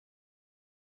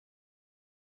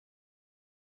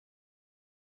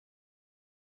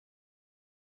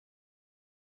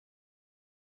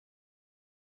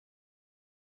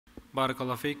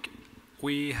Barakallah Fik.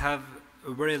 We have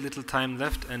very little time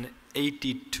left and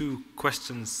 82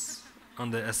 questions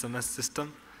on the SMS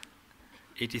system.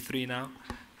 83 now.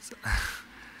 So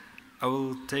I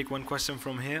will take one question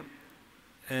from here.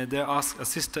 A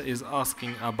sister is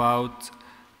asking about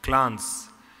clans.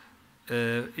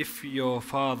 If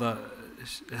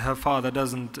her father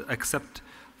doesn't accept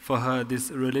for her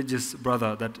this religious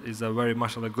brother that is a very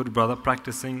mashallah good brother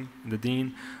practicing the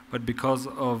deen, but because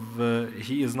of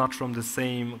he is not from the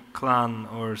same clan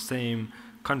or same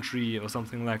country or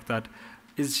something like that,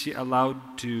 is she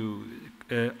allowed to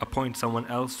appoint someone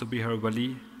else to be her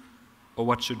wali, or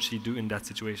what should she do in that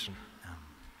situation?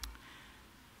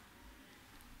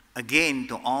 Again,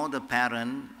 to all the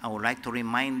parents, I would like to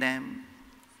remind them,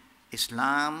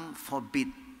 Islam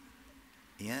forbids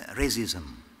racism.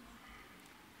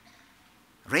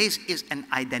 Race is an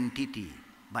identity,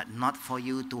 but not for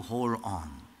you to hold on.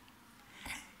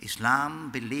 Islam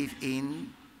believes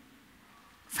in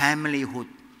familyhood.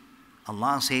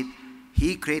 Allah said,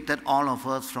 He created all of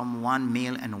us from one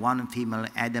male and one female,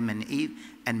 Adam and Eve,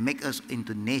 and make us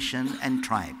into nations and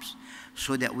tribes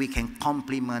so that we can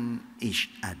complement each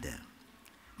other.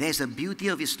 There's a beauty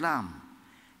of Islam.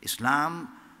 Islam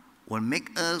will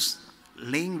make us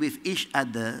link with each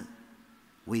other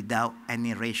without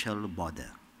any racial border.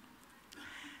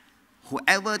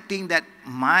 Whoever think that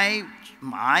I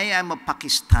am a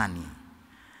Pakistani,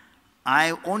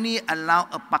 I only allow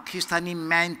a Pakistani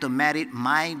man to marry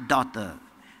my daughter,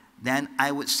 then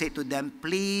I would say to them,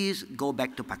 please go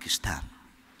back to Pakistan.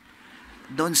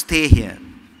 Don't stay here.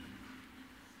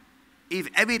 If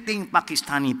everything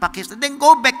Pakistan, then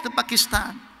go back to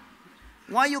Pakistan.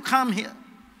 Why you come here?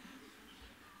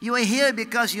 You are here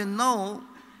because you know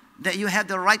that you have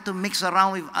the right to mix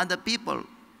around with other people.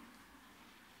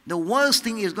 The worst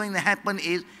thing is going to happen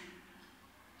is,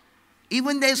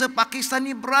 even there's a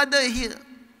Pakistani brother here,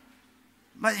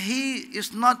 but he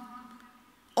is not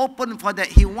open for that.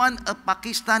 He wants a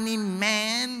Pakistani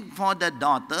man for the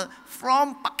daughter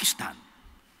from Pakistan,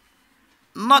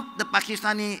 not the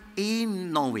Pakistani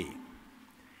in Norway.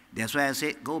 That's why I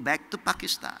say, go back to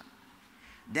Pakistan.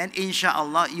 Then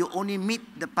inshallah, you only meet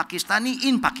the Pakistani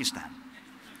in Pakistan.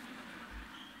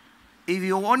 If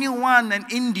you only want an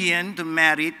Indian to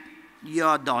marry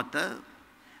your daughter,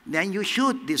 then you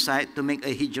should decide to make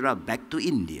a hijrah back to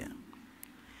India.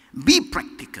 Be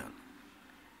practical.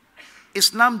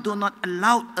 Islam do not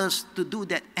allow us to do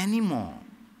that anymore.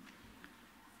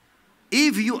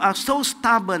 If you are so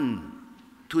stubborn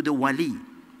to the wali,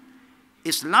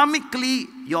 Islamically,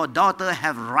 your daughter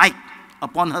have right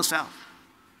upon herself.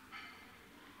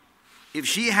 If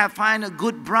she have find a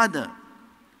good brother,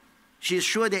 she's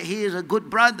sure that he is a good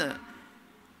brother.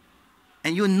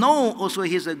 And you know also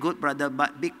he's a good brother,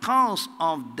 but because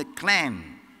of the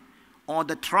clan or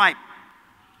the tribe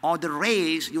or the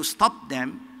race, you stop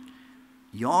them,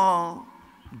 your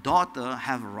daughter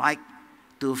have right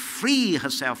to free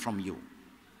herself from you.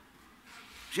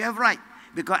 She have right.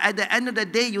 Because at the end of the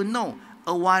day, you know,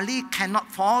 a wali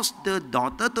cannot force the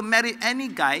daughter to marry any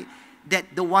guy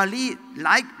that the wali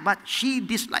like, but she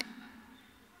dislike.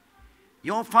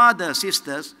 Your father,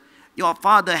 sisters, your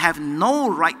father have no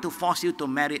right to force you to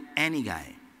marry any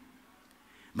guy.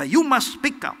 But you must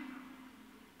speak out.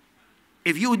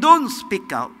 If you don't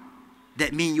speak out,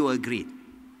 that means you agree.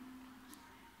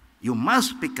 You must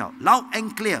speak out, loud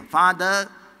and clear. Father,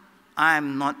 I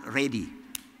am not ready,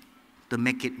 to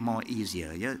make it more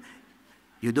easier. Yeah?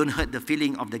 You don't hurt the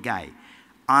feeling of the guy.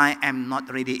 I am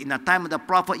not ready. In the time of the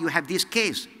Prophet, you have this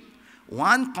case.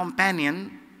 One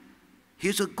companion,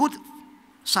 he's a good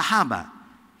Sahaba.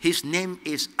 His name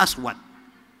is Aswad,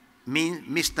 means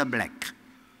Mr. Black.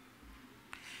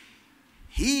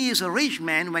 He is a rich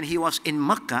man when he was in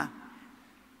Mecca,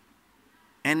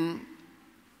 and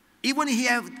even he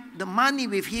have the money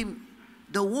with him,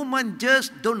 the woman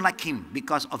just don't like him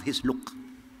because of his look.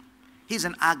 He's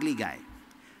an ugly guy,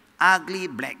 ugly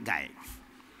black guy.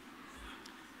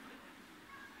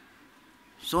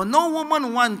 So no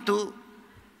woman want to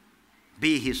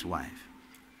be his wife.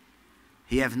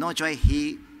 He have no choice.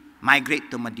 He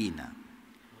migrate to Medina.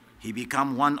 He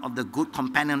become one of the good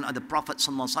companions of the Prophet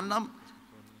ﷺ.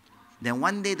 Then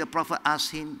one day the Prophet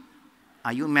asked him,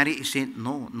 are you married? He said,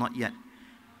 no, not yet.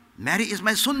 Marriage is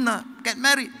my sunnah. Get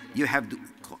married. You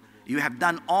have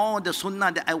done all the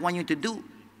sunnah that I want you to do.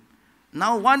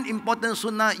 Now one important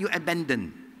sunnah you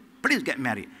abandon. Please get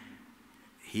married.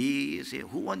 He said,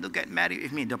 who want to get married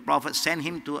with me? The Prophet sent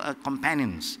him to a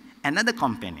companions, another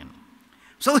companion.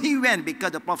 So he went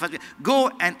because the Prophet said,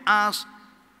 go and ask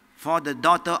for the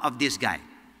daughter of this guy.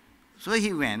 So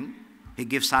he went, he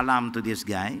gave salam to this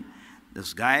guy.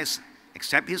 This guy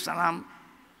accept his salam.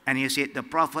 And he said, the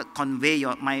Prophet convey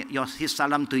his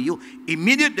salam to you.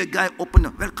 Immediately the guy opened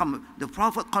up, welcome. The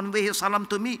Prophet convey his salam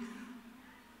to me.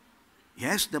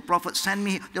 Yes, the Prophet sent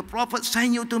me. The Prophet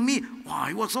sent you to me. Wow,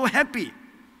 he was so happy.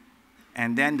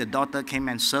 And then the daughter came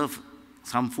and served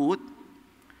some food.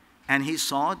 And he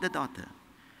saw the daughter.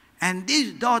 And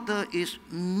this daughter is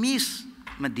Miss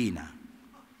Medina.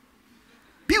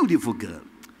 Beautiful girl.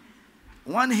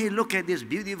 When he looked at this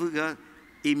beautiful girl,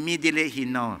 immediately he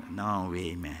know, no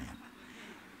way, man.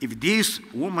 If this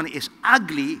woman is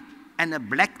ugly and a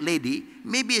black lady,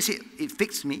 maybe it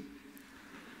fits me.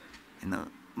 You know.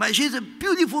 But she's a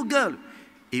beautiful girl.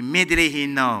 Immediately he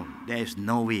know there is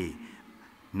no way.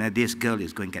 Now this girl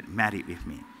is going to get married with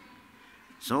me.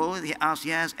 So he asked,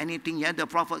 yes, anything? Yes, the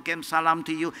Prophet came salam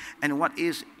to you. And what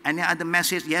is any other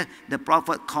message? Yes, the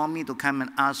Prophet called me to come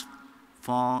and ask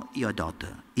for your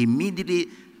daughter. Immediately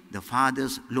the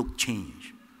father's look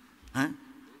changed. Huh?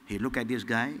 He looked at this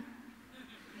guy.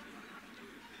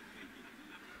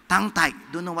 Tongue tied,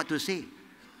 don't know what to say.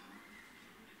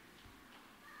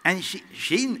 And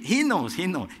he knows.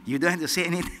 You don't have to say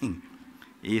anything.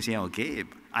 He said, okay,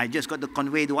 I just got to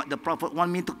convey what the Prophet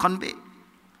want me to convey.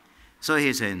 So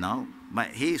he said, no, but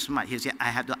he's smart. He said, I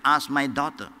have to ask my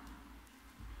daughter.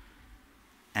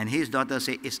 And his daughter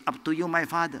said, it's up to you, my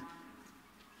father.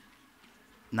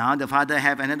 Now the father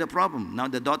have another problem. Now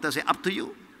the daughter said, up to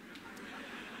you.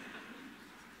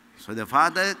 So the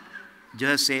father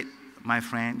just said, my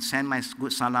friend, send my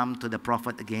good salam to the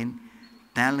Prophet again.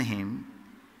 Tell him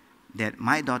that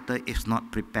my daughter is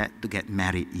not prepared to get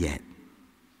married yet.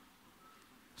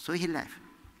 So he left.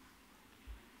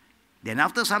 Then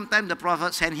after some time, the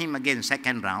Prophet sent him again,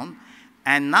 second round.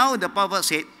 And now the Prophet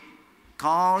said,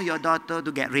 call your daughter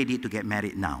to get ready to get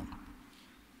married now.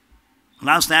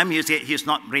 Last time he said he's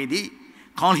not ready.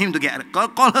 Call her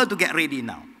to get ready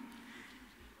now.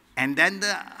 And then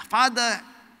the father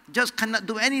just cannot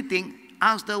do anything.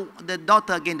 Asked the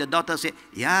daughter again. The daughter said,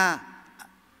 yeah,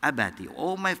 Abati,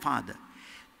 oh my father,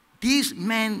 this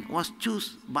man was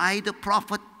chosen by the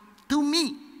Prophet to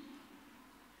me.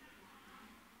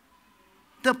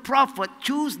 The Prophet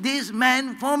chose this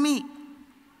man for me.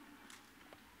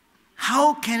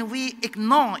 How can we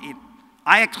ignore it?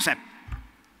 I accept.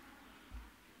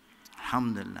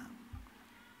 Alhamdulillah.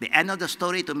 The end of the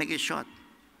story, to make it short.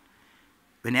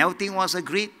 When everything was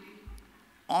agreed,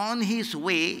 on his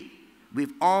way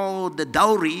with all the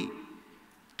dowry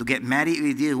to get married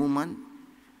with this woman,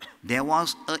 there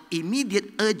was an immediate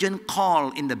urgent call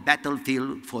in the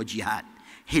battlefield for jihad.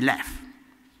 He left.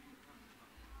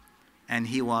 And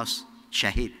he was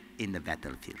shaheed in the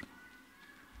battlefield.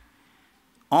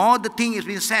 All the thing has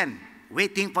been sent,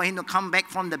 waiting for him to come back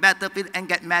from the battlefield and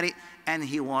get married, and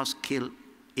he was killed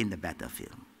in the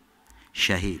battlefield.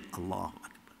 Shaheed, Allahu Akbar.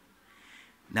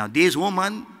 Now this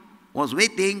woman was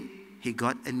waiting. He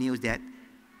got a news that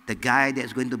the guy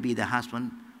that's going to be the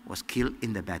husband was killed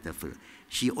in the battlefield.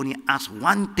 She only asked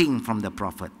one thing from the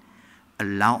Prophet: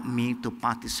 allow me to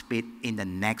participate in the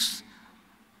next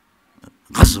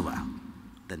ghazwa,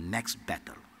 the next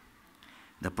battle.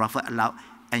 The Prophet allowed,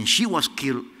 and she was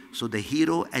killed, so the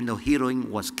hero and the heroine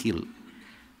was killed.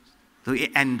 So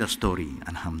it ends the story,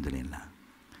 alhamdulillah.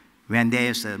 When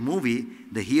there's a movie,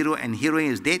 the hero and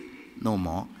heroine is dead, no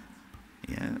more.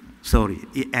 Yeah, sorry,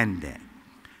 it ends there.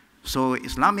 So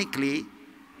Islamically,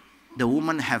 the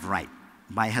woman have right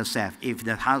by herself. If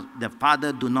the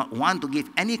father do not want to give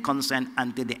any consent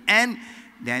until the end,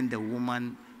 then the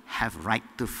woman have right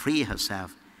to free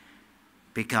herself,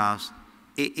 because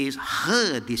it is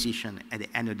her decision at the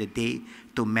end of the day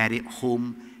to marry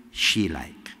whom she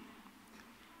like.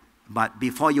 But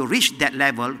before you reach that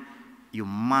level, you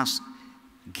must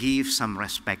give some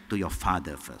respect to your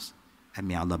father first. And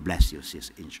may Allah bless you,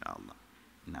 sis, inshallah.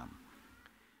 Now.